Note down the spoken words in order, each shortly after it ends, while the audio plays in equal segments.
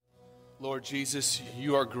Lord Jesus,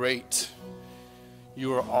 you are great.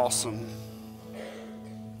 You are awesome.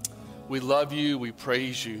 We love you. We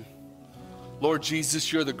praise you. Lord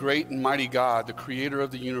Jesus, you're the great and mighty God, the creator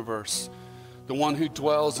of the universe, the one who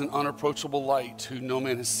dwells in unapproachable light, who no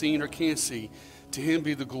man has seen or can see. To him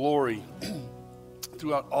be the glory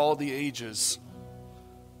throughout all the ages.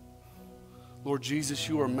 Lord Jesus,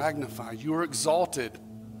 you are magnified. You are exalted.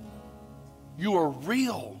 You are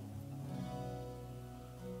real.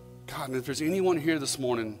 God, and if there's anyone here this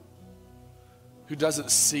morning who doesn't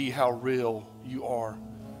see how real you are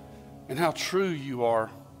and how true you are,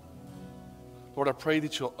 Lord, I pray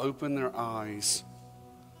that you'll open their eyes,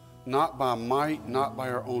 not by might, not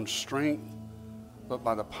by our own strength, but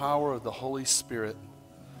by the power of the Holy Spirit.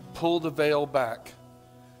 Pull the veil back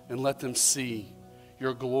and let them see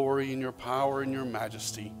your glory and your power and your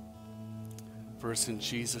majesty. For it's in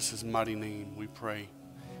Jesus' mighty name we pray.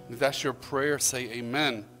 And if that's your prayer, say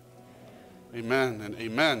amen. Amen and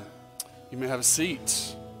amen. You may have a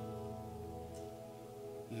seat.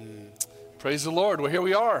 Praise the Lord. Well, here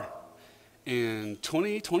we are in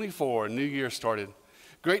 2024. A new year started.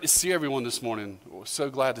 Great to see everyone this morning. We're so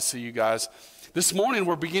glad to see you guys. This morning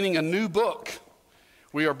we're beginning a new book.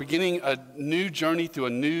 We are beginning a new journey through a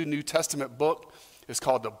New Testament book. It's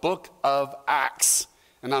called the Book of Acts.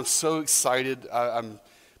 And I'm so excited. I've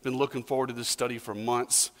been looking forward to this study for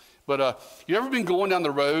months. But you ever been going down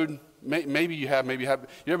the road? Maybe you have, maybe you have.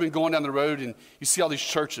 You ever been going down the road and you see all these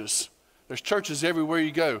churches? There's churches everywhere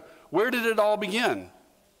you go. Where did it all begin?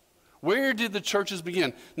 Where did the churches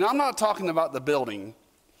begin? Now, I'm not talking about the building.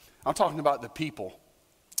 I'm talking about the people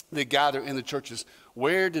that gather in the churches.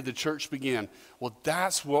 Where did the church begin? Well,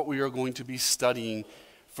 that's what we are going to be studying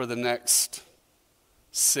for the next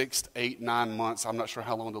 6, 8, 9 months. I'm not sure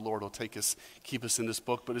how long the Lord will take us, keep us in this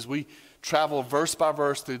book. But as we travel verse by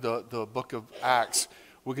verse through the book of Acts,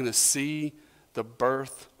 we're going to see the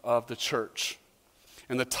birth of the church.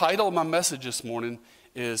 And the title of my message this morning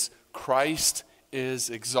is Christ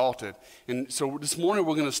is Exalted. And so this morning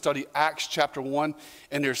we're going to study Acts chapter 1.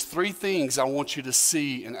 And there's 3 things I want you to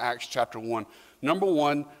see in Acts chapter 1. Number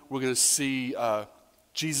 1, we're going to see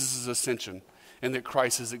Jesus' ascension and that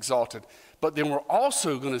Christ is exalted. But then we're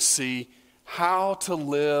also going to see how to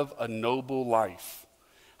live a noble life.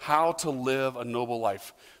 How to live a noble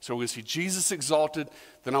life. So we're going to see Jesus exalted.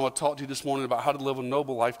 Then I'm going to talk to you this morning about how to live a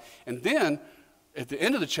noble life. And then at the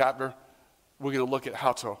end of the chapter, we're going to look at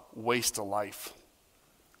how to waste a life.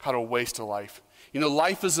 How to waste a life. You know,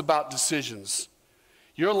 life is about decisions.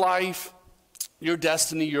 Your life, your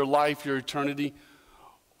destiny, your life, your eternity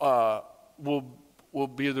will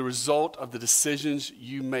be the result of the decisions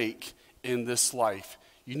you make in this life.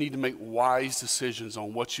 You need to make wise decisions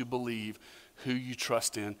on what you believe, who you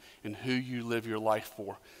trust in, and who you live your life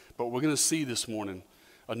for. But we're going to see this morning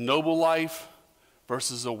a noble life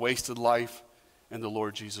versus a wasted life and the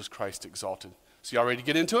Lord Jesus Christ exalted. So y'all ready to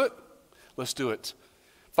get into it? Let's do it.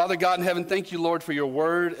 Father God in heaven, thank you, Lord, for your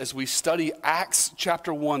word as we study Acts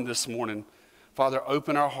chapter 1 this morning. Father,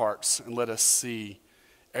 open our hearts and let us see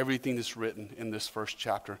everything that's written in this first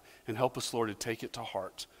chapter. And help us, Lord, to take it to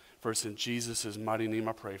heart. For it's in Jesus' mighty name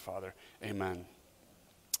I pray, Father. Amen.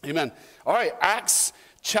 Amen. All right, Acts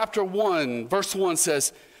chapter 1, verse 1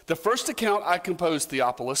 says, "The first account I composed,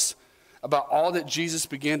 Theophilus, about all that Jesus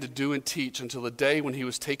began to do and teach until the day when he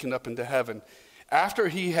was taken up into heaven, after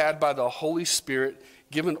he had by the Holy Spirit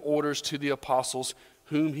given orders to the apostles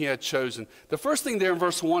whom he had chosen." The first thing there in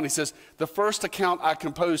verse 1, he says, "The first account I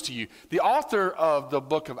composed to you." The author of the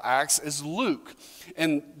book of Acts is Luke.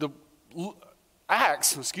 And the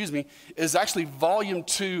Acts, is actually volume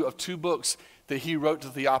 2 of 2 books that he wrote to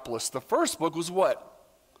Theophilus. The first book was what?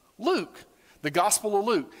 Luke, the Gospel of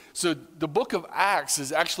Luke. So the book of Acts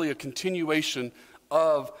is actually a continuation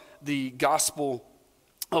of the Gospel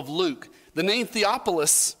of Luke. The name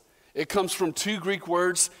Theophilus, it comes from 2 Greek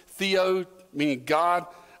words, theo, meaning God,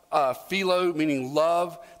 philo, meaning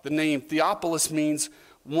love. The name Theophilus means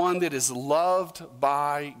one that is loved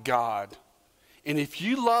by God. And if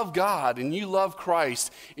you love God and you love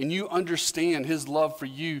Christ and you understand his love for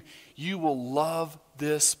you, you will love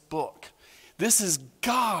this book. This is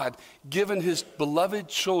God giving his beloved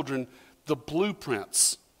children the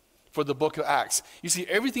blueprints for the book of Acts. You see,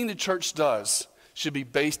 everything the church does should be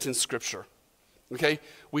based in Scripture. Okay?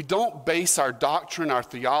 We don't base our doctrine, our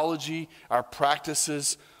theology, our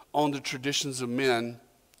practices on the traditions of men,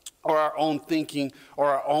 or our own thinking,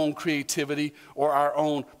 or our own creativity, or our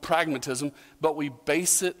own pragmatism, but we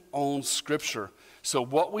base it on Scripture. So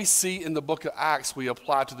what we see in the book of Acts, we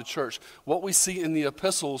apply to the church. What we see in the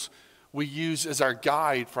epistles, we use as our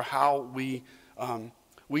guide for how we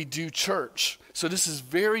we do church. So this is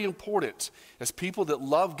very important. As people that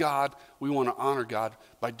love God, we want to honor God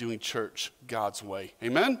by doing church God's way.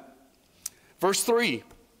 Amen? Verse 3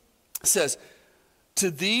 says, to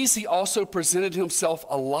these he also presented himself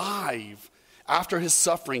alive after his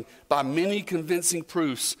suffering by many convincing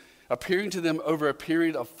proofs, appearing to them over a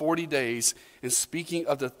period of 40 days and speaking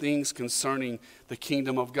of the things concerning the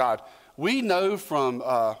kingdom of God. We know from,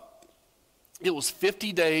 it was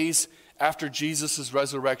 50 days after Jesus'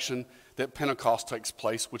 resurrection that Pentecost takes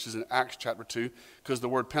place, which is in Acts chapter 2, because the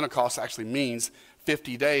word Pentecost actually means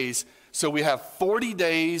 50 days. So we have 40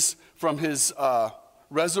 days from his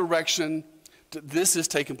resurrection. This is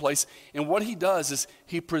taking place. And what he does is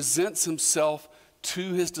he presents himself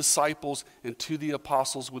to his disciples and to the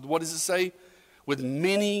apostles with, what does it say? With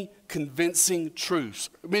many convincing proofs.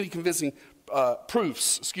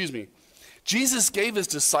 Jesus gave his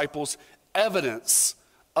disciples evidence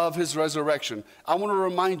of his resurrection. I want to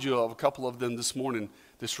remind you of a couple of them this morning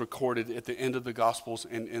that's recorded at the end of the Gospels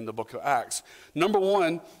and in the book of Acts. Number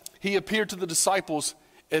one, he appeared to the disciples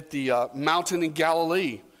at the mountain in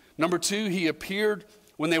Galilee. Number two, he appeared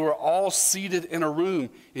when they were all seated in a room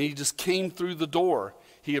and he just came through the door.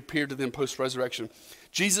 He appeared to them post-resurrection.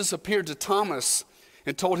 Jesus appeared to Thomas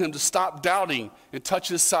and told him to stop doubting and touch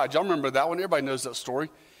his side. Y'all remember that one? Everybody knows that story.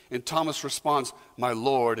 And Thomas responds, my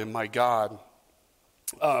Lord and my God.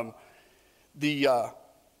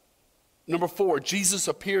 Number four, Jesus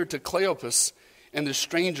appeared to Cleopas and the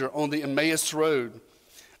stranger on the Emmaus Road.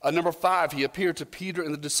 Number five, he appeared to Peter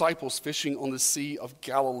and the disciples fishing on the Sea of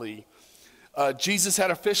Galilee. Jesus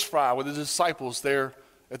had a fish fry with the disciples there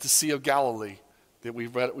at the Sea of Galilee that we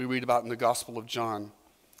read about in the Gospel of John.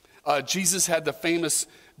 Jesus had the famous,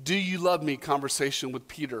 do you love me conversation with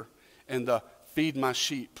Peter and the feed my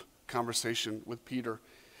sheep conversation with Peter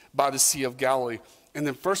by the Sea of Galilee. And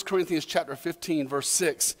then 1 Corinthians chapter 15, verse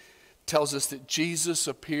 6 tells us that Jesus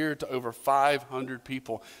appeared to over 500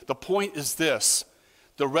 people. The point is this: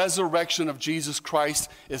 the resurrection of Jesus Christ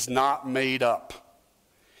is not made up.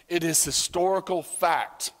 It is historical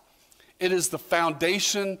fact. It is the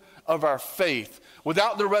foundation of our faith.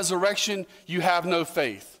 Without the resurrection, you have no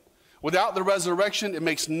faith. Without the resurrection, it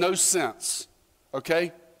makes no sense.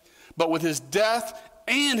 Okay? But with his death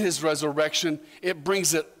and his resurrection, it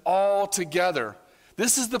brings it all together.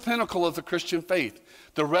 This is the pinnacle of the Christian faith,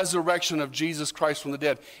 the resurrection of Jesus Christ from the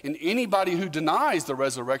dead. And anybody who denies the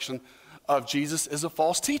resurrection of Jesus is a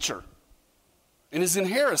false teacher and is in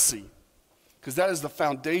heresy, because that is the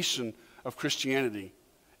foundation of Christianity,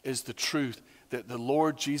 is the truth that the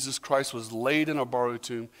Lord Jesus Christ was laid in a borrowed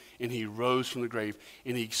tomb and he rose from the grave.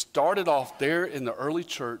 And he started off there in the early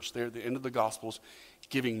church, there at the end of the Gospels,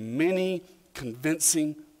 giving many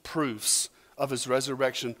convincing proofs of his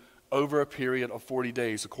resurrection over a period of 40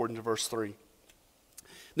 days, according to verse 3.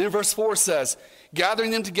 Then verse 4 says,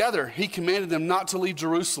 gathering them together, he commanded them not to leave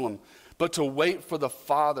Jerusalem, but to wait for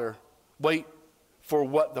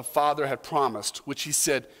what the Father had promised, which he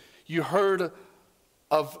said, you heard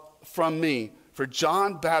of from me, for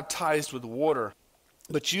John baptized with water,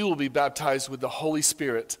 but you will be baptized with the Holy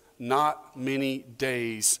Spirit not many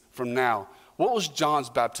days from now. What was John's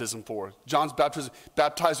baptism for? John's baptism,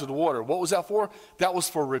 baptized with water. What was that for? That was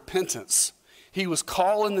for repentance. He was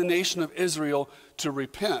calling the nation of Israel to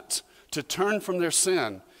repent, to turn from their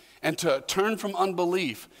sin, and to turn from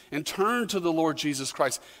unbelief, and turn to the Lord Jesus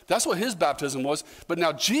Christ. That's what his baptism was. But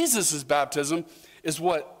now Jesus' baptism is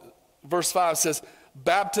what verse 5 says,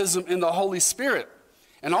 baptism in the Holy Spirit.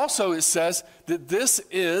 And also it says that this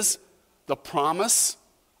is the promise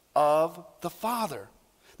of the Father.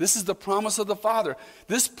 This is the promise of the Father.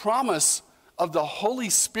 This promise of the Holy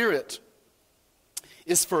Spirit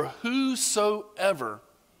is for whosoever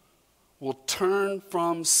will turn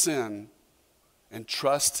from sin and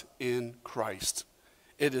trust in Christ.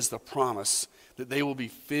 It is the promise that they will be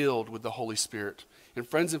filled with the Holy Spirit. And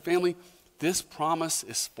friends and family, this promise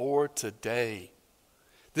is for today.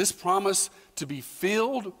 This promise to be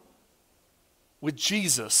filled with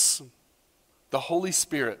Jesus, the Holy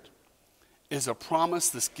Spirit, is a promise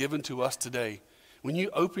that's given to us today. When you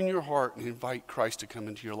open your heart and invite Christ to come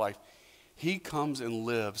into your life, he comes and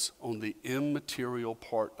lives on the immaterial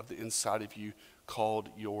part of the inside of you called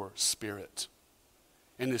your spirit.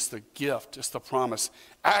 And it's the gift, it's the promise.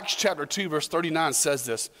 Acts chapter 2, verse 39 says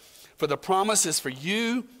this, for the promise is for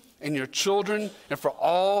you and your children and for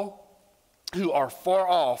all who are far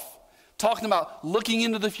off. Talking about looking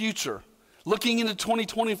into the future, looking into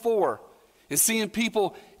 2024, and seeing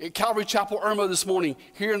people at Calvary Chapel, Irmo this morning,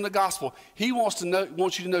 hearing the gospel. He wants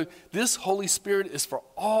you to know this Holy Spirit is for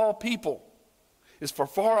all people. It's for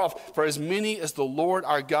far off, for as many as the Lord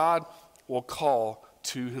our God will call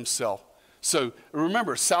to himself. So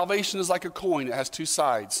remember, salvation is like a coin. It has two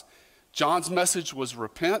sides. John's message was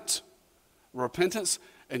repentance,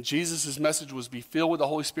 and Jesus' message was be filled with the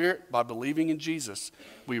Holy Spirit by believing in Jesus.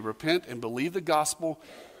 We repent and believe the gospel.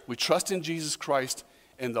 We trust in Jesus Christ,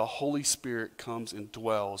 and the Holy Spirit comes and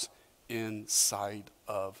dwells inside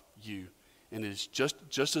of you. And it is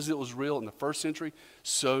just as it was real in the first century,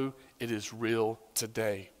 so it is real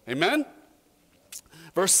today. Amen?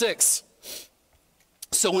 Verse 6.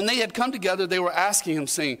 So when they had come together, they were asking him,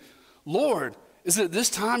 saying, Lord, is it this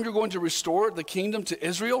time you're going to restore the kingdom to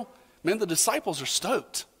Israel? Man, the disciples are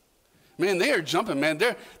stoked. Man, they are jumping, man.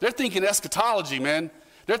 They're thinking eschatology, man.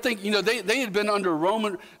 They're thinking, they had been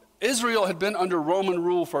under Israel had been under Roman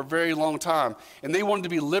rule for a very long time, and they wanted to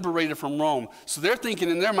be liberated from Rome. So they're thinking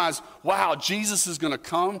in their minds, wow, Jesus is going to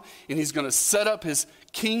come, and he's going to set up his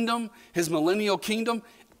kingdom, his millennial kingdom,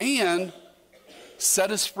 and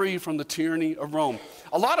set us free from the tyranny of Rome.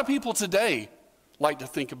 A lot of people today like to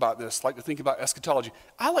think about this, like to think about eschatology.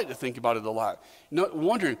 I like to think about it a lot.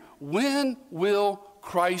 Wondering, when will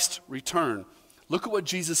Christ return? Look at what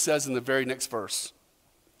Jesus says in the very next verse.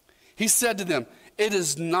 He said to them, it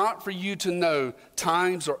is not for you to know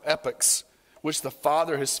times or epochs which the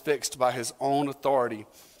Father has fixed by his own authority.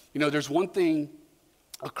 There's one thing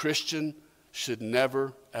a Christian should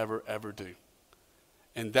never, ever, ever do,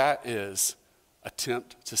 and that is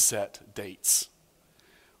attempt to set dates.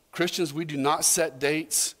 Christians, we do not set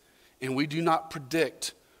dates, and we do not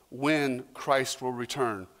predict when Christ will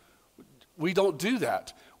return. We don't do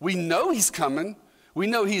that. We know he's coming. We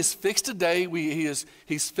know he has fixed a day.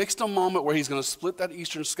 He's fixed a moment where he's going to split that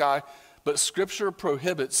eastern sky, but Scripture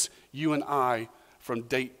prohibits you and I from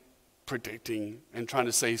date predicting and trying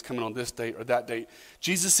to say he's coming on this date or that date.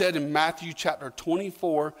 Jesus said in Matthew chapter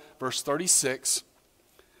 24, verse 36,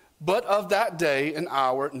 but of that day and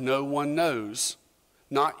hour no one knows,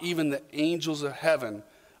 not even the angels of heaven,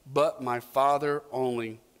 but my Father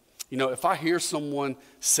only. If I hear someone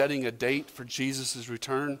setting a date for Jesus'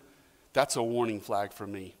 return, that's a warning flag for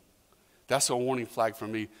me. That's a warning flag for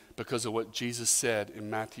me because of what Jesus said in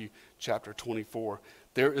Matthew chapter 24.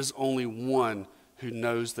 There is only one who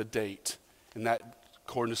knows the date, and that,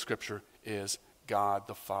 according to Scripture, is God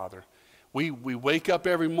the Father. We wake up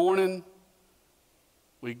every morning,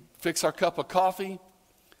 we fix our cup of coffee.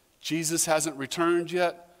 Jesus hasn't returned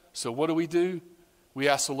yet, so what do? We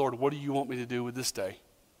ask the Lord, what do you want me to do with this day?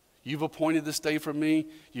 You've appointed this day for me.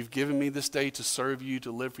 You've given me this day to serve you,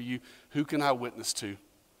 to live for you. Who can I witness to?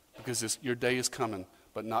 Because your day is coming,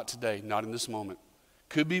 but not today, not in this moment.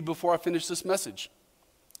 Could be before I finish this message.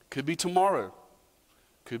 Could be tomorrow.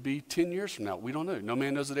 Could be 10 years from now. We don't know. No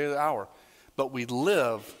man knows the day or the hour. But we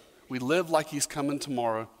live like he's coming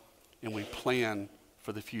tomorrow, and we plan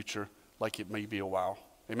for the future like it may be a while.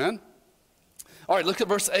 Amen? All right, look at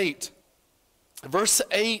verse 8. Verse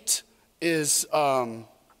 8 is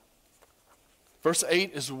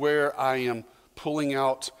where I am pulling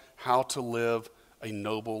out how to live a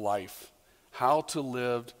noble life, how to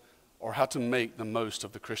live or how to make the most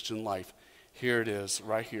of the Christian life. Here it is,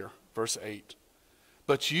 right here, verse 8.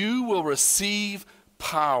 But you will receive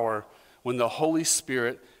power when the Holy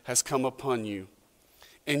Spirit has come upon you,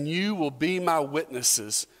 and you will be my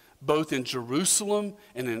witnesses both in Jerusalem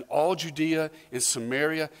and in all Judea and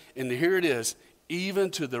Samaria, and here it is,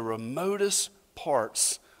 even to the remotest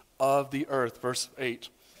parts of the earth. Verse 8.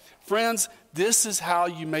 Friends, this is how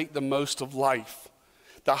you make the most of life.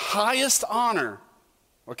 The highest honor,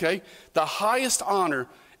 the highest honor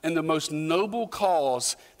and the most noble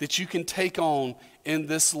cause that you can take on in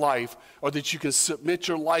this life, or that you can submit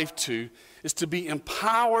your life to, is to be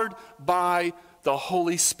empowered by the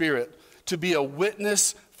Holy Spirit, to be a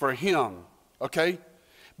witness for him,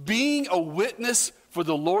 Being a witness for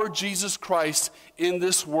the Lord Jesus Christ in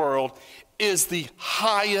this world is the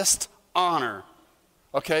highest honor,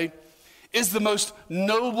 is the most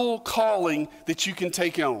noble calling that you can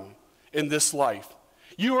take on in this life.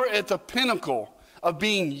 You are at the pinnacle of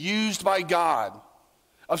being used by God,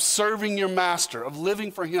 of serving your master, of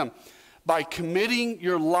living for him, by committing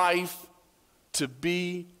your life to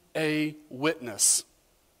be a witness.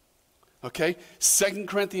 2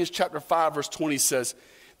 Corinthians chapter 5, verse 20 says,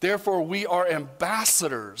 therefore we are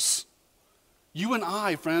ambassadors. You and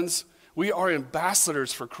I, friends, we are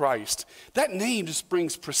ambassadors for Christ. That name just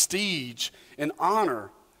brings prestige and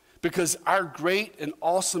honor because our great and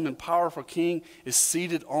awesome and powerful King is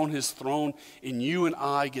seated on his throne, and you and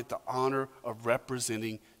I get the honor of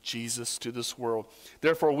representing Jesus to this world.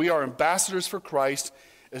 Therefore, we are ambassadors for Christ,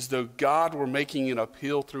 as though God were making an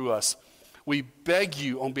appeal through us. We beg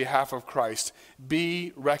you on behalf of Christ,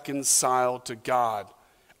 be reconciled to God.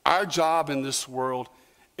 Our job in this world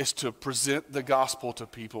is to present the gospel to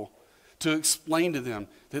people, to explain to them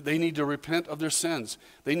that they need to repent of their sins.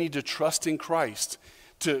 They need to trust in Christ,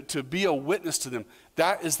 to be a witness to them.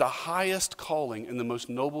 That is the highest calling and the most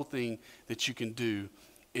noble thing that you can do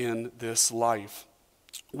in this life.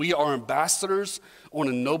 We are ambassadors on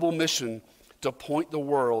a noble mission to point the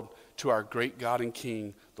world to our great God and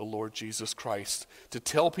King, the Lord Jesus Christ, to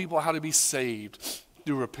tell people how to be saved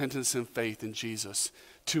through repentance and faith in Jesus,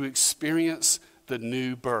 to experience the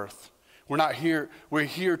new birth. We're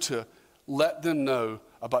here to let them know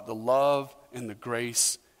about the love and the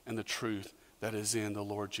grace and the truth that is in the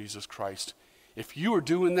Lord Jesus Christ. If you are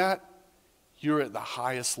doing that, you're at the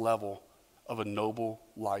highest level of a noble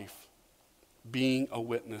life, being a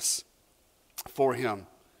witness for him.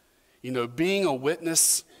 You know, being a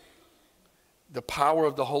witness, the power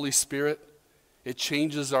of the Holy Spirit, it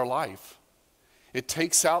changes our life. It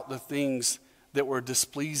takes out the things that were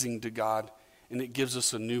displeasing to God, and it gives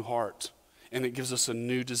us a new heart, and it gives us a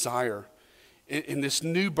new desire. In this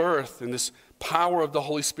new birth, in this power of the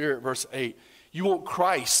Holy Spirit, verse 8, you want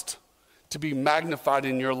Christ to be magnified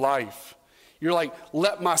in your life. You're like,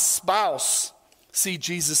 let my spouse see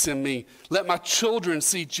Jesus in me. Let my children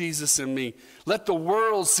see Jesus in me. Let the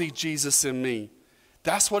world see Jesus in me.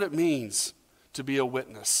 That's what it means to be a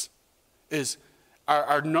witness. Is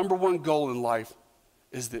our number one goal in life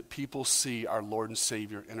is that people see our Lord and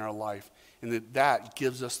Savior in our life, and that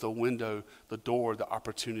gives us the window, the door, the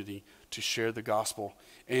opportunity to share the gospel.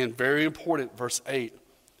 And very important, verse 8,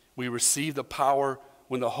 we receive the power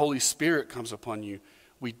when the Holy Spirit comes upon you.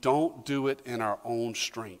 We don't do it in our own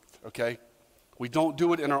strength, okay? We don't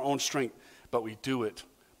do it in our own strength, but we do it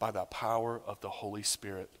by the power of the Holy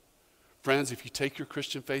Spirit. Friends, if you take your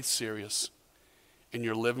Christian faith serious and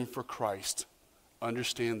you're living for Christ,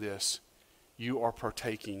 understand this: you are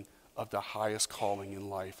partaking of the highest calling in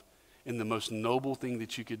life. And the most noble thing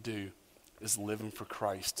that you could do is living for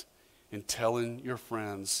Christ and telling your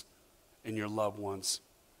friends and your loved ones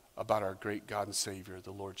about our great God and Savior,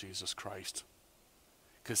 the Lord Jesus Christ.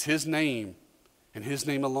 Because his name and his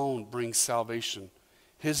name alone brings salvation.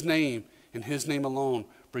 His name and his name alone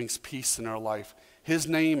brings peace in our life. His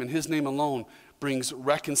name and his name alone brings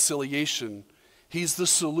reconciliation. He's the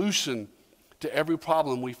solution to every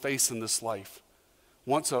problem we face in this life.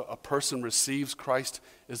 Once a person receives Christ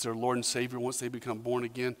as their Lord and Savior, once they become born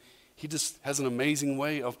again, he just has an amazing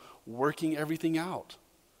way of working everything out.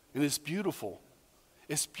 And it's beautiful.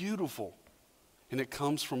 It's beautiful. And it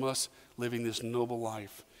comes from us living this noble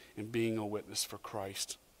life and being a witness for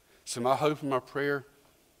Christ. So my hope and my prayer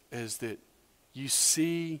is that you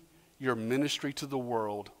see your ministry to the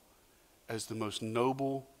world as the most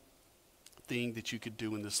noble thing that you could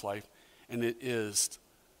do in this life. And it is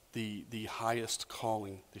the highest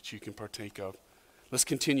calling that you can partake of. Let's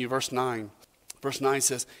continue, verse 9. Verse 9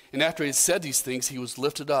 says, and after he had said these things, he was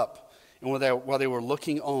lifted up, and while they were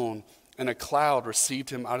looking on, and a cloud received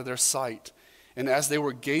him out of their sight. And as they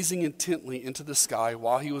were gazing intently into the sky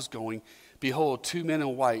while he was going, behold, two men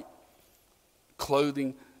in white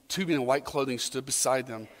clothing stood beside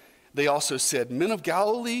them. They also said, Men of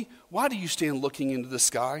Galilee, why do you stand looking into the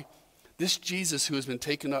sky? This Jesus who has been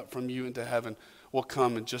taken up from you into heaven will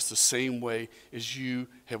come in just the same way as you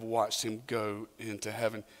have watched him go into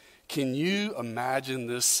heaven. Can you imagine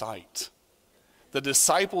this sight? The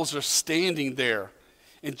disciples are standing there,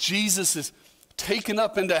 and Jesus is taken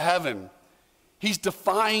up into heaven. He's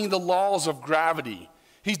defying the laws of gravity.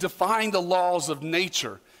 He's defying the laws of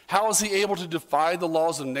nature. How is he able to defy the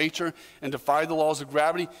laws of nature and defy the laws of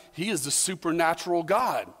gravity? He is the supernatural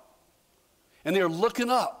God. And they're looking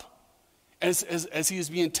up as he is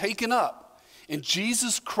being taken up. And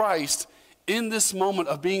Jesus Christ, in this moment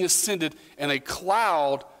of being ascended and a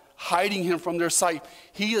cloud hiding him from their sight,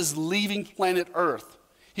 he is leaving planet Earth.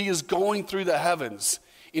 He is going through the heavens,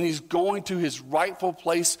 and he's going to his rightful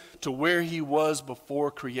place to where he was before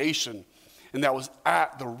creation. And that was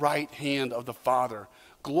at the right hand of the Father,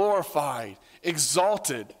 glorified,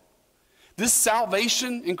 exalted. This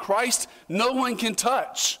salvation in Christ, no one can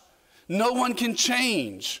touch. No one can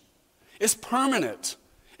change. It's permanent.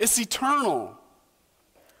 It's eternal.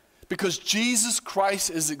 Because Jesus Christ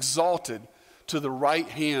is exalted to the right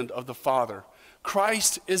hand of the Father.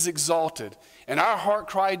 Christ is exalted. And our heart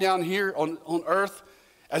cry down here on earth,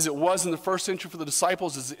 as it was in the first century for the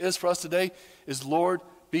disciples, as it is for us today, is, Lord,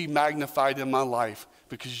 be magnified in my life,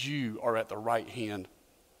 because you are at the right hand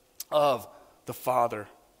of the Father.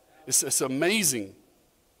 It's amazing.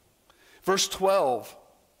 Verse 12.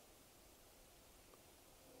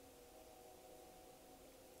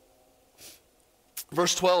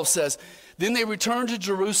 Verse 12 says, Then they returned to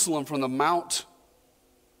Jerusalem from the Mount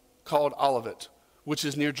called Olivet, which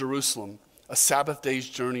is near Jerusalem, a Sabbath day's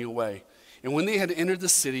journey away. And when they had entered the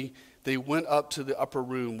city, they went up to the upper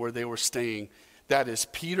room where they were staying. That is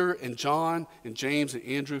Peter and John and James and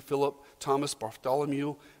Andrew, Philip, Thomas,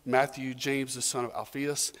 Bartholomew, Matthew, James the son of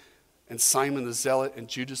Alphaeus, and Simon the Zealot, and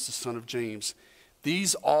Judas the son of James.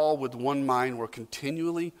 These all with one mind were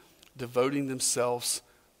continually devoting themselves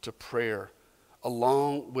to prayer,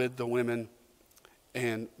 along with the women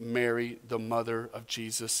and Mary, the mother of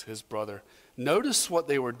Jesus, his brother. Notice what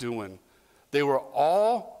they were doing. They were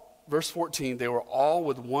all, verse 14, they were all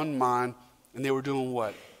with one mind, and they were doing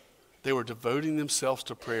what? They were devoting themselves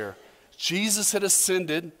to prayer. Jesus had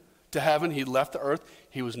ascended to heaven. He left the earth.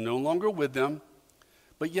 He was no longer with them.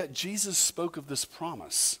 But yet Jesus spoke of this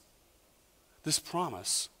promise. This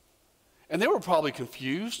promise. And they were probably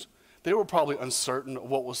confused. They were probably uncertain of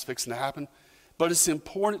what was fixing to happen. But it's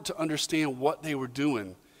important to understand what they were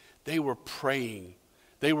doing. They were praying.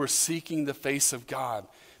 They were seeking the face of God.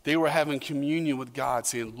 They were having communion with God,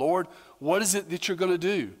 saying, Lord, what is it that you're going to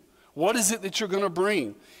do? What is it that you're going to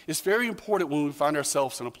bring? It's very important when we find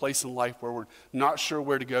ourselves in a place in life where we're not sure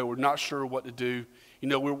where to go, we're not sure what to do. You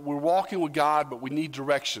know, we're walking with God, but we need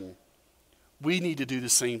direction. We need to do the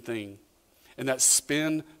same thing, and that's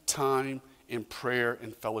spend time in prayer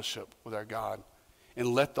and fellowship with our God, and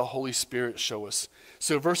let the Holy Spirit show us.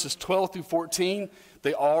 So verses 12 through 14,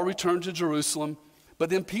 they all return to Jerusalem, but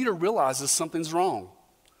then Peter realizes something's wrong.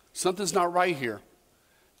 Something's not right here.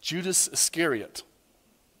 Judas Iscariot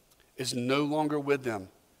is no longer with them,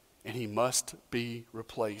 and he must be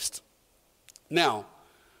replaced. Now,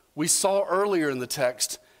 we saw earlier in the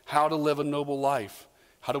text how to live a noble life.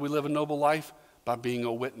 How do we live a noble life? By being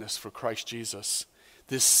a witness for Christ Jesus.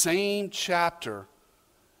 This same chapter,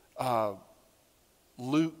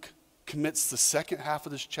 Luke commits the second half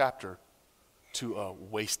of this chapter to a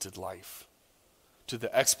wasted life, to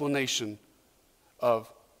the explanation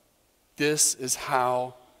of this is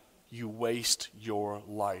how you waste your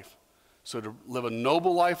life. So to live a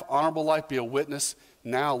noble life, honorable life, be a witness,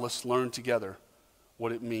 now let's learn together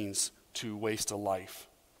what it means to waste a life.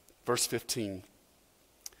 Verse 15.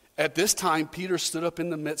 At this time, Peter stood up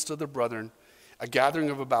in the midst of the brethren. A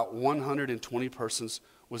gathering of about 120 persons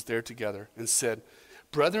was there together, and said,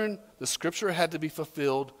 Brethren, the scripture had to be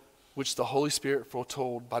fulfilled, which the Holy Spirit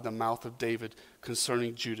foretold by the mouth of David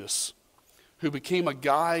concerning Judas, who became a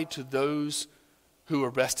guide to those who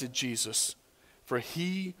arrested Jesus. For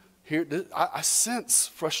here, I sense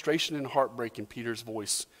frustration and heartbreak in Peter's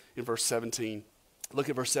voice in verse 17. Look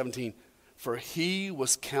at verse 17. For he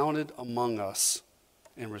was counted among us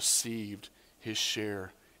and received his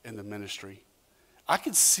share in the ministry. I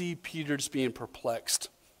could see Peter just being perplexed,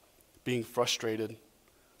 being frustrated,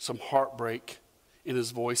 some heartbreak in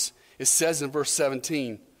his voice. It says in verse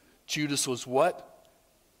 17, Judas was what?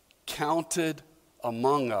 Counted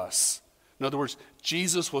among us. In other words,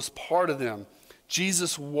 Jesus was part of them.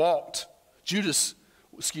 Judas walked with Jesus.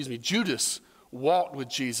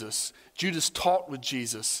 Judas talked with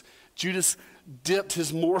Jesus. Judas dipped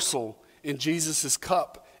his morsel in Jesus'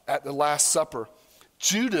 cup at the Last Supper.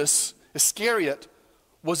 Judas Iscariot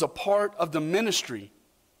was a part of the ministry.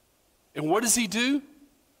 And what does he do?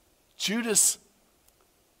 Judas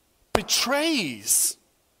betrays.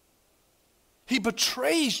 He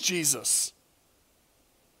betrays Jesus.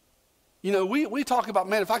 You know, we talk about,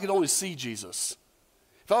 man, if I could only see Jesus,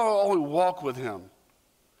 if I would only walk with him.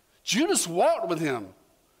 Judas walked with him.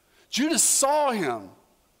 Judas saw him.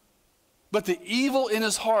 But the evil in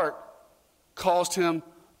his heart caused him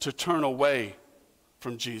to turn away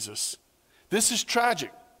from Jesus. This is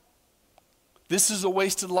tragic. This is a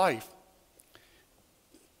wasted life.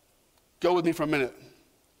 Go with me for a minute.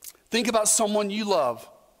 Think about someone you love.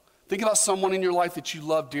 Think about someone in your life that you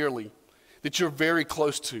love dearly, that you're very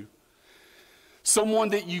close to. Someone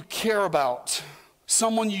that you care about.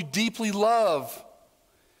 Someone you deeply love.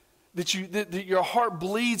 That your heart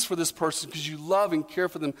bleeds for this person because you love and care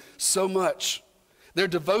for them so much. Their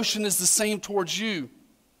devotion is the same towards you.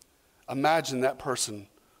 Imagine that person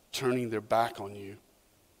turning their back on you.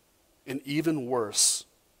 And even worse,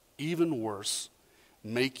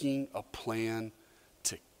 making a plan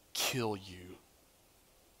to kill you.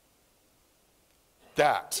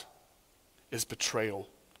 That is betrayal.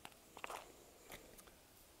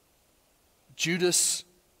 Judas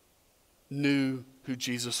knew who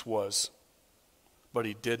Jesus was, but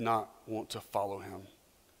he did not want to follow him.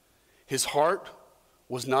 His heart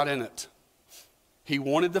was not in it. He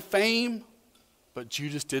wanted the fame, but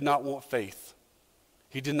Judas did not want faith.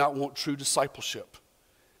 He did not want true discipleship.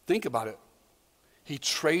 Think about it. He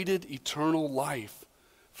traded eternal life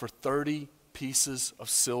for 30 pieces of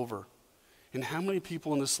silver. And how many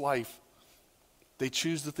people in this life, they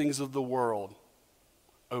choose the things of the world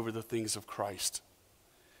over the things of Christ.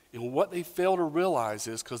 And what they fail to realize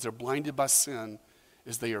is, because they're blinded by sin,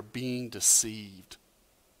 is they are being deceived.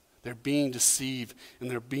 They're being deceived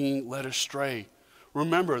and they're being led astray.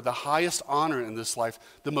 Remember, the highest honor in this life,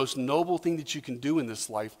 the most noble thing that you can do in this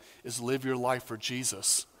life is live your life for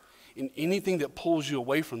Jesus. And anything that pulls you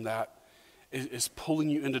away from that is pulling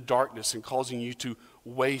you into darkness and causing you to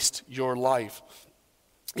waste your life.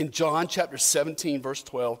 In John chapter 17, verse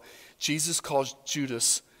 12, Jesus calls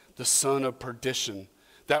Judas the son of perdition.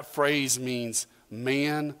 That phrase means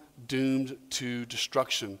man doomed to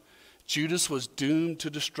destruction. Judas was doomed to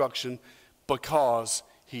destruction because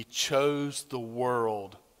he chose the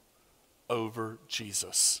world over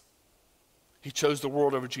Jesus. He chose the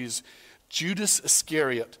world over Jesus. Judas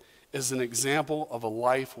Iscariot is an example of a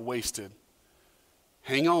life wasted.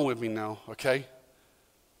 Hang on with me now, okay?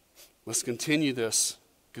 Let's continue this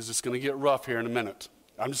because it's going to get rough here in a minute.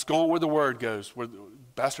 I'm just going where the word goes.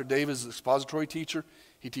 Pastor Dave is the expository teacher.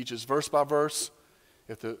 He teaches verse by verse.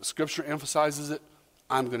 If the scripture emphasizes it,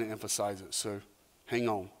 I'm going to emphasize it. So hang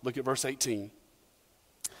on. Look at verse 18.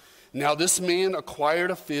 Now this man acquired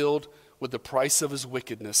a field with the price of his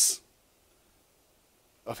wickedness.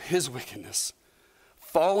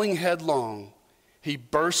 Falling headlong, he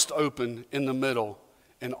burst open in the middle,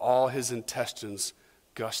 and all his intestines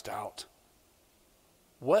gushed out.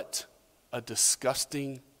 What a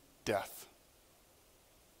disgusting death.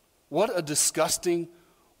 What a disgusting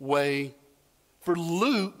way for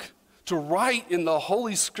Luke to write in the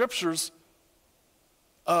Holy Scriptures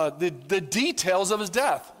the details of his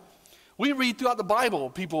death. We read throughout the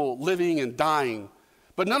Bible people living and dying,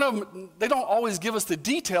 but none of them, they don't always give us the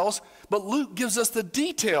details, but Luke gives us the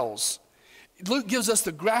details. Luke gives us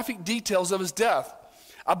the graphic details of his death.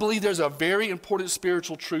 I believe there's a very important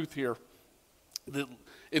spiritual truth here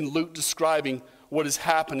in Luke describing what is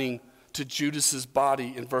happening to Judas's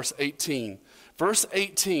body in verse 18. Verse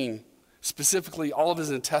 18, specifically, all of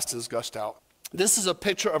his intestines gushed out. This is a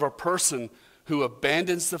picture of a person who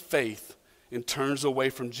abandons the faith and turns away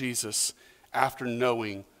from Jesus after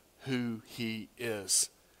knowing who he is.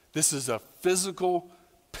 This is a physical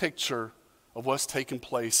picture of what's taking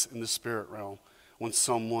place in the spirit realm when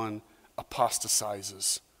someone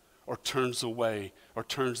apostatizes or turns away or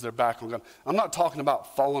turns their back on God. I'm not talking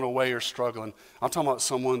about falling away or struggling. I'm talking about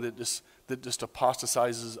someone that just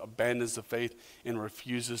apostatizes, abandons the faith, and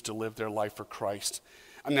refuses to live their life for Christ.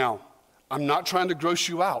 Now, I'm not trying to gross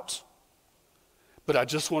you out, but I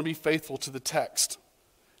just want to be faithful to the text.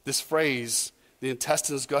 This phrase, the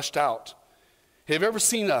intestines gushed out. Have you ever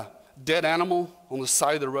seen a dead animal on the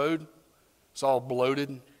side of the road? It's all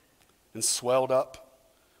bloated and swelled up.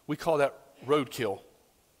 We call that roadkill.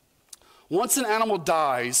 Once an animal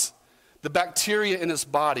dies, the bacteria in its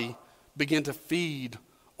body begin to feed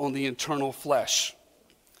on the internal flesh.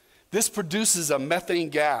 This produces a methane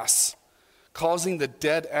gas, causing the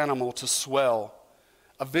dead animal to swell.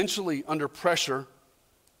 Eventually, under pressure,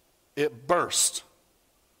 it burst.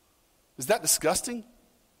 Is that disgusting?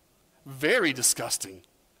 Very disgusting.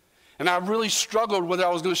 And I really struggled whether I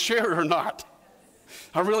was going to share it or not.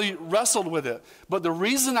 I really wrestled with it. But the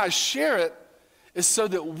reason I share it is so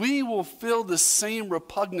that we will feel the same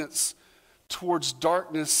repugnance towards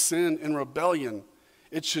darkness, sin, and rebellion.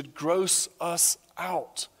 It should gross us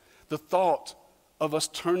out. The thought of us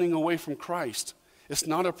turning away from Christ. It's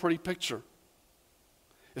not a pretty picture.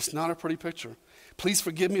 It's not a pretty picture. Please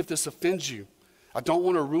forgive me if this offends you. I don't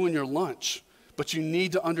want to ruin your lunch, but you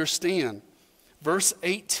need to understand. Verse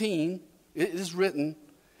 18, it is written,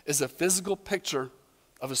 is a physical picture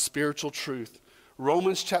of a spiritual truth.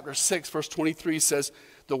 Romans chapter 6, verse 23 says,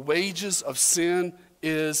 the wages of sin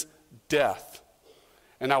is death.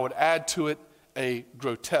 And I would add to it a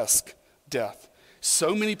grotesque death.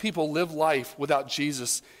 So many people live life without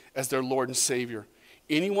Jesus as their Lord and Savior.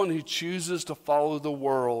 Anyone who chooses to follow the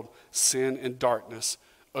world, sin, and darkness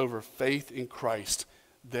over faith in Christ,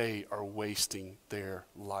 they are wasting their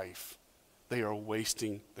life. They are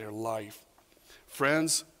wasting their life.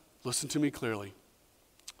 Friends, listen to me clearly.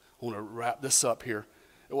 I want to wrap this up here.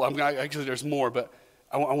 Well, actually, there's more, but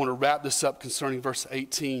I want to wrap this up concerning verse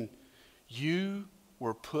 18. You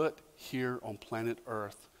were put here on planet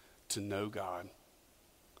Earth to know God.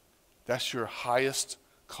 That's your highest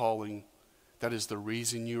calling. That is the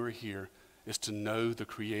reason you are here, is to know the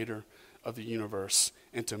Creator of the universe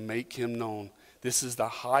and to make Him known. This is the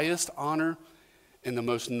highest honor and the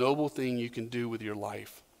most noble thing you can do with your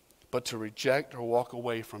life. But to reject or walk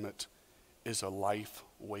away from it is a life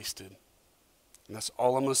wasted. And that's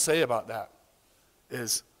all I'm going to say about that,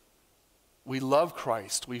 is We love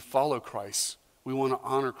Christ. We follow Christ. We want to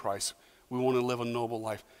honor Christ. We want to live a noble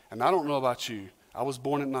life. And I don't know about you. I was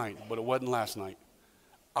born at night, but it wasn't last night.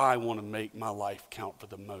 I want to make my life count for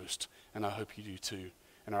the most, and I hope you do too.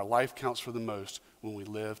 And our life counts for the most when we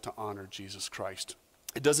live to honor Jesus Christ.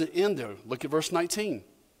 It doesn't end there. Look at verse 19.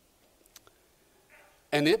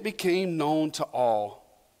 And it became known to all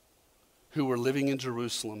who were living in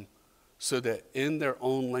Jerusalem, so that in their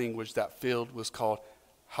own language that field was called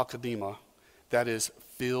Hakadima, that is,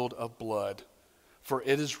 field of blood. For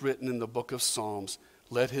it is written in the book of Psalms,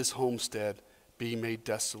 let his homestead be made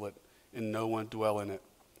desolate, and no one dwell in it.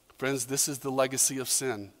 Friends, this is the legacy of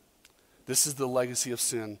sin. This is the legacy of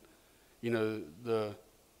sin. You know, the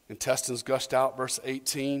intestines gushed out, verse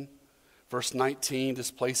 18. Verse 19,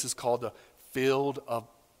 this place is called the field of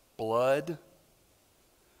blood.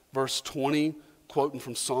 Verse 20, quoting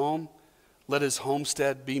from Psalm, let his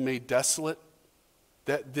homestead be made desolate.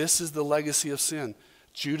 That this is the legacy of sin.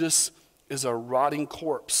 Judas is a rotting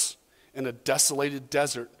corpse in a desolated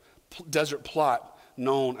desert plot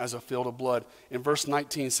known as a field of blood. And verse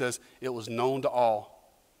 19 says, it was known to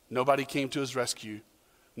all. Nobody came to his rescue.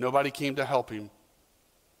 Nobody came to help him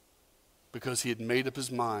because he had made up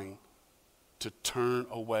his mind to turn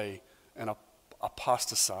away and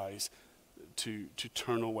apostatize, to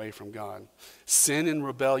turn away from God. Sin,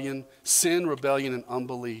 rebellion, and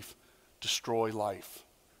unbelief destroy life.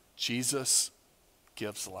 Jesus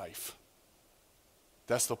gives life.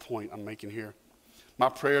 That's the point I'm making here. My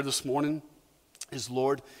prayer this morning is,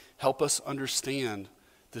 Lord, help us understand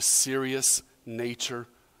the serious nature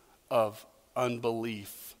of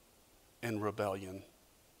unbelief and rebellion.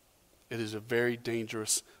 It is a very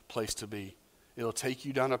dangerous place to be. It'll take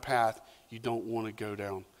you down a path you don't want to go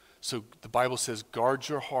down. So the Bible says, guard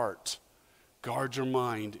your heart, guard your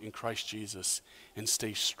mind in Christ Jesus, and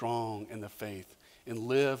stay strong in the faith, and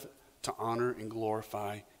live to honor and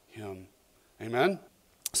glorify him. Amen?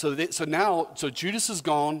 So Judas is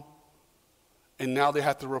gone, and now they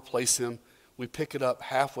have to replace him. We pick it up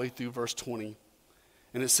halfway through verse 20.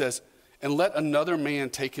 And it says, and let another man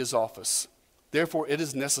take his office. Therefore it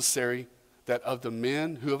is necessary that of the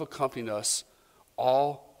men who have accompanied us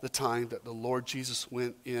all the time that the Lord Jesus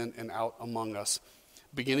went in and out among us,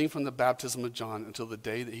 beginning from the baptism of John until the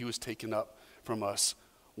day that he was taken up from us,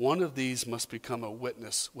 one of these must become a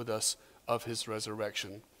witness with us of his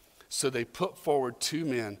resurrection. So they put forward two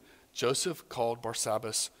men, Joseph called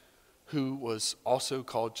Barsabbas, who was also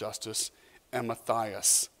called Justus, and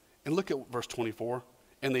Matthias. And look at verse 24.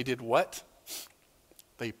 And they did what?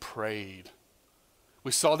 They prayed.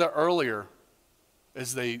 We saw that earlier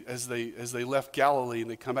as they left Galilee and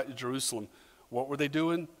they come back to Jerusalem. What were they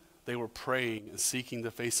doing? They were praying and seeking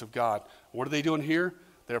the face of God. What are they doing here?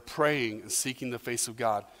 They're praying and seeking the face of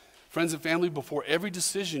God. Friends and family, before every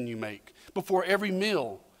decision you make, before every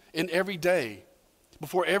meal, in every day,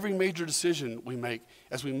 before every major decision we make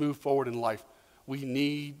as we move forward in life, we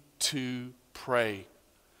need to pray.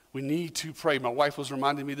 We need to pray. My wife was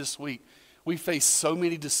reminding me this week, we face so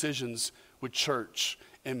many decisions with church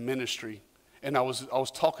and ministry. And I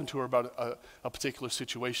was talking to her about a particular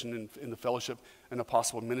situation in the fellowship and a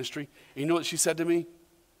possible ministry. And you know what she said to me?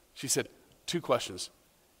 She said, 2 questions.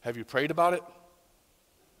 Have you prayed about it?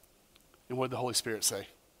 And what did the Holy Spirit say?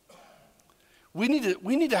 We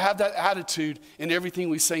need to have that attitude in everything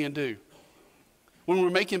we say and do. When we're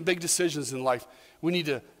making big decisions in life, we need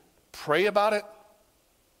to pray about it,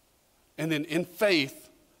 and then in faith,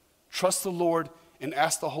 trust the Lord and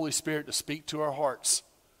ask the Holy Spirit to speak to our hearts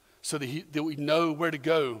so that we know where to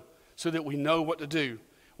go, so that we know what to do.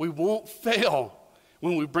 We won't fail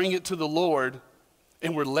when we bring it to the Lord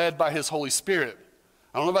and we're led by his Holy Spirit.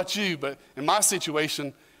 I don't know about you, but in my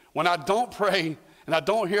situation, when I don't pray and I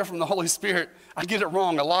don't hear from the Holy Spirit, I get it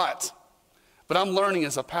wrong a lot. But I'm learning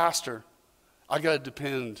as a pastor, I got to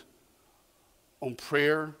depend on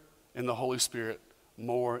prayer and the Holy Spirit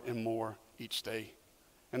more and more each day.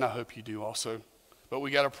 And I hope you do also. But we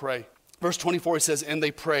got to pray. Verse 24, it says, and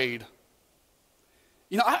they prayed.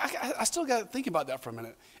 You know, I still got to think about that for a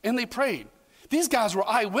minute. And they prayed. These guys were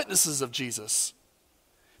eyewitnesses of Jesus.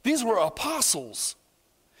 These were apostles.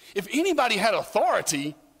 If anybody had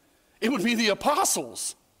authority, it would be the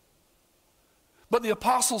apostles. But the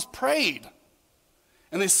apostles prayed.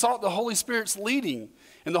 And they sought the Holy Spirit's leading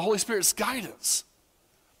and the Holy Spirit's guidance.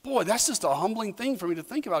 Boy, that's just a humbling thing for me to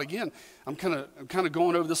think about again. I'm kind of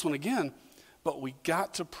going over this one again. But we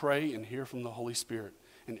got to pray and hear from the Holy Spirit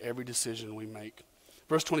in every decision we make.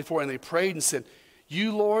 Verse 24, and they prayed and said,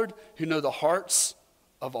 you, Lord, who know the hearts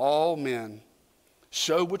of all men,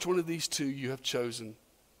 show which one of these two you have chosen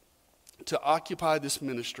to occupy this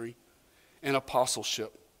ministry and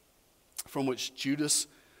apostleship from which Judas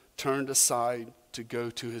turned aside to go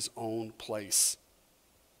to his own place.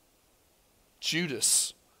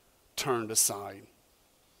 Judas turned aside.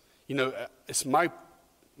 You know, it's my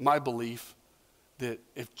belief that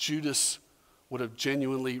if Judas would have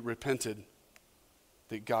genuinely repented,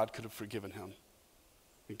 that God could have forgiven him,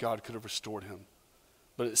 and God could have restored him.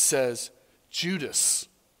 But it says Judas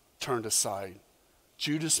turned aside.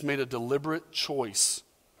 Judas made a deliberate choice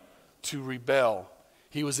to rebel.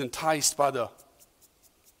 He was enticed by the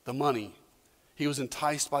money. He was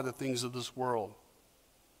enticed by the things of this world,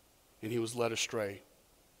 and he was led astray.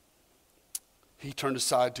 He turned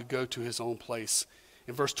aside to go to his own place.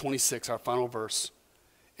 In verse 26, our final verse,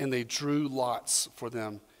 and they drew lots for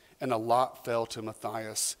them, and a lot fell to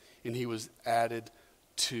Matthias, and he was added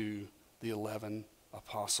to the 11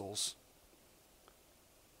 apostles.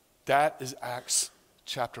 That is Acts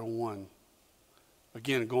chapter 1.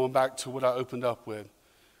 Again, going back to what I opened up with,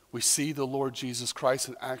 we see the Lord Jesus Christ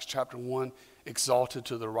in Acts chapter 1 exalted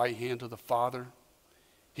to the right hand of the Father.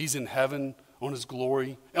 He's in heaven on his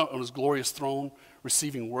glorious throne,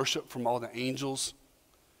 receiving worship from all the angels.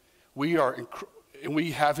 And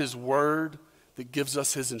we have his word that gives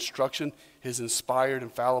us his instruction, his inspired,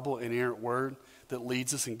 infallible, inerrant word that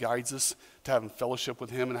leads us and guides us to having fellowship with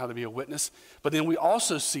him and how to be a witness. But then we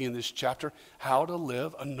also see in this chapter how to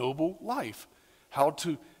live a noble life, how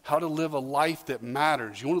to live a life that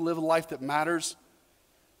matters. You want to live a life that matters?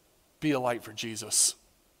 Be a light for Jesus.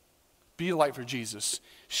 Be a light for Jesus.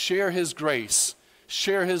 Share his grace.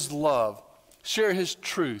 Share his love. Share his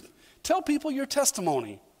truth. Tell people your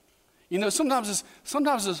testimony. You know, sometimes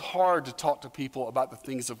it's hard to talk to people about the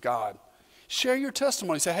things of God. Share your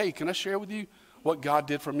testimony. Say, hey, can I share with you what God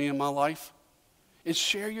did for me in my life? And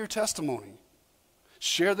share your testimony.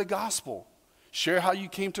 Share the gospel. Share how you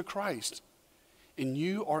came to Christ. And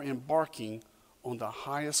you are embarking on the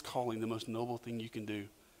highest calling, the most noble thing you can do.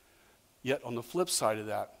 Yet on the flip side of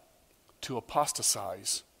that, to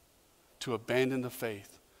apostatize, to abandon the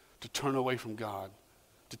faith, to turn away from God,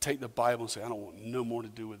 to take the Bible and say, I don't want no more to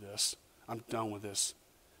do with this. I'm done with this.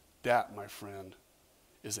 That, my friend,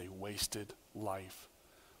 is a wasted life.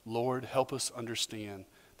 Lord, help us understand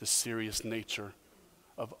the serious nature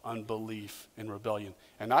of unbelief and rebellion.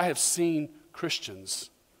 And I have seen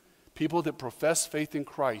Christians, people that profess faith in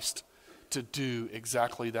Christ, to do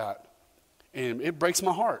exactly that. And it breaks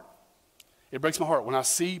my heart. It breaks my heart when I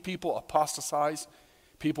see people apostatize,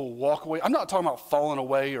 people walk away. I'm not talking about falling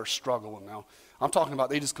away or struggling now. I'm talking about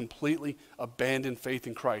they just completely abandon faith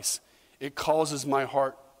in Christ. It causes my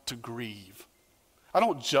heart to grieve. I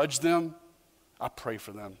don't judge them. I pray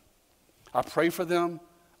for them. I pray for them.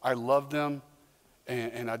 I love them.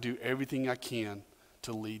 And I do everything I can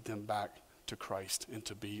to lead them back to Christ and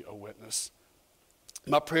to be a witness.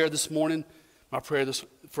 My prayer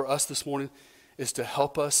for us this morning is to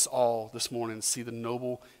help us all this morning see the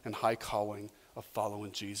noble and high calling of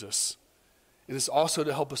following Jesus. And it's also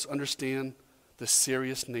to help us understand the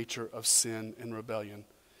serious nature of sin and rebellion.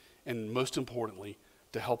 And most importantly,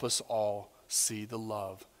 to help us all see the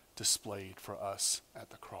love displayed for us at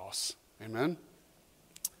the cross. Amen?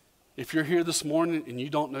 If you're here this morning and you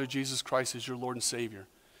don't know Jesus Christ as your Lord and Savior,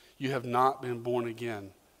 you have not been born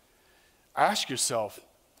again, ask yourself,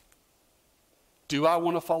 do I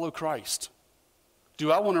want to follow Christ?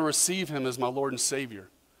 Do I want to receive him as my Lord and Savior?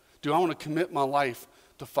 Do I want to commit my life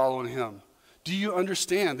to following him? Do you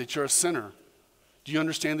understand that you're a sinner? Do you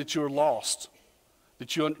understand that you are lost?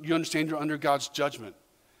 That you understand you're under God's judgment?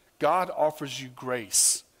 God offers you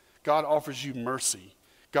grace. God offers you mercy.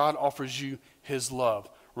 God offers you his love.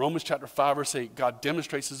 Romans chapter 5, verse 8, God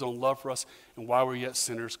demonstrates his own love for us, and while we're yet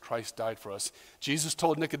sinners, Christ died for us. Jesus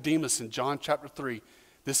told Nicodemus in John chapter 3,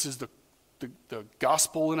 this is the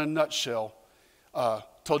gospel in a nutshell,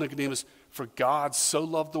 told Nicodemus, for God so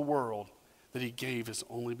loved the world that he gave his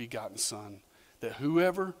only begotten Son, that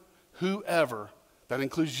whoever, that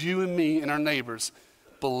includes you and me and our neighbors,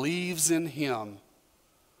 believes in him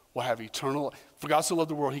will have eternal life. For God so loved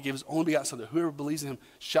the world, he gave his only begotten Son, that whoever believes in him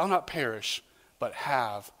shall not perish, but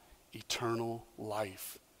have eternal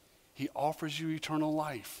life. He offers you eternal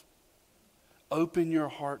life. Open your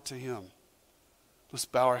heart to him. Let's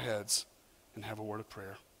bow our heads and have a word of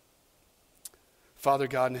prayer. Father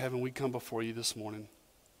God in heaven, we come before you this morning,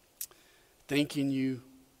 thanking you,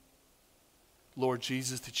 Lord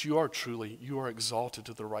Jesus, that you are exalted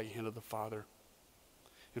to the right hand of the Father.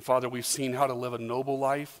 And Father, we've seen how to live a noble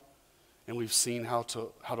life, and we've seen how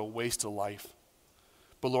to waste a life.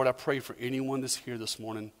 But Lord, I pray for anyone that's here this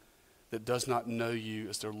morning that does not know you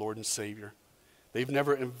as their Lord and Savior. They've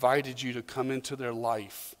never invited you to come into their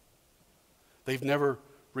life. They've never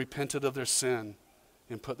repented of their sin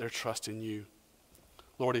and put their trust in you.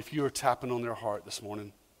 Lord, if you are tapping on their heart this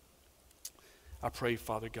morning, I pray,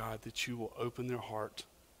 Father God, that you will open their heart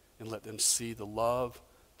and let them see the love,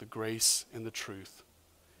 the grace, and the truth,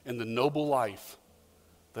 and the noble life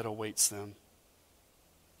that awaits them.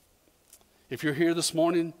 If you're here this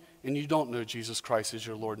morning and you don't know Jesus Christ as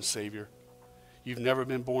your Lord and Savior, you've never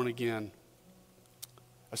been born again,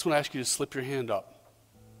 I just want to ask you to slip your hand up.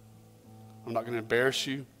 I'm not going to embarrass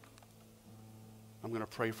you. I'm going to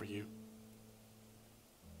pray for you.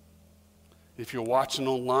 If you're watching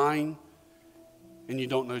online and you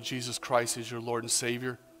don't know Jesus Christ as your Lord and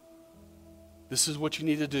Savior, this is what you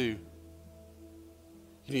need to do.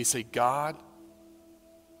 You need to say, God,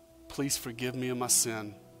 please forgive me of my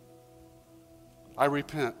sin. I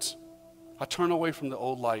repent. I turn away from the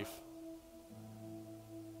old life.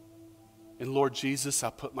 And Lord Jesus, I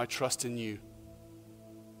put my trust in you.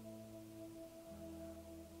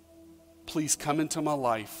 Please come into my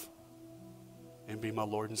life and be my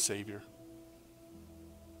Lord and Savior.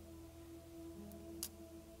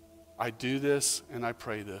 I do this and I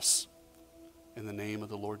pray this in the name of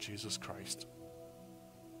the Lord Jesus Christ.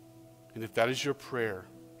 And if that is your prayer,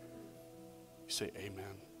 you say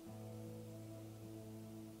amen.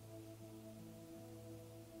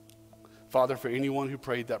 Father, for anyone who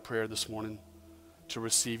prayed that prayer this morning to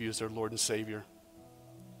receive you as their Lord and Savior,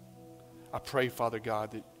 I pray, Father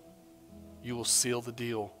God, that you will seal the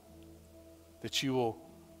deal, that you will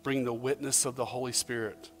bring the witness of the Holy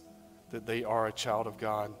Spirit that they are a child of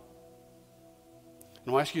God.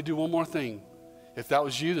 And I'll ask you to do one more thing. If that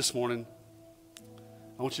was you this morning,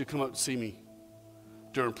 I want you to come up and see me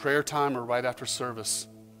during prayer time or right after service,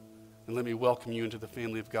 and let me welcome you into the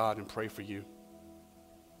family of God and pray for you.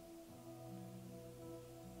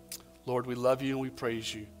 Lord, we love you and we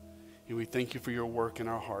praise you, and we thank you for your work in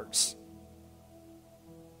our hearts.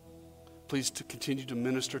 Please to continue to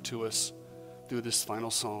minister to us through this final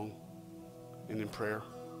song and in prayer.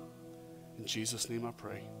 In Jesus' name I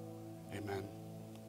pray. Amen.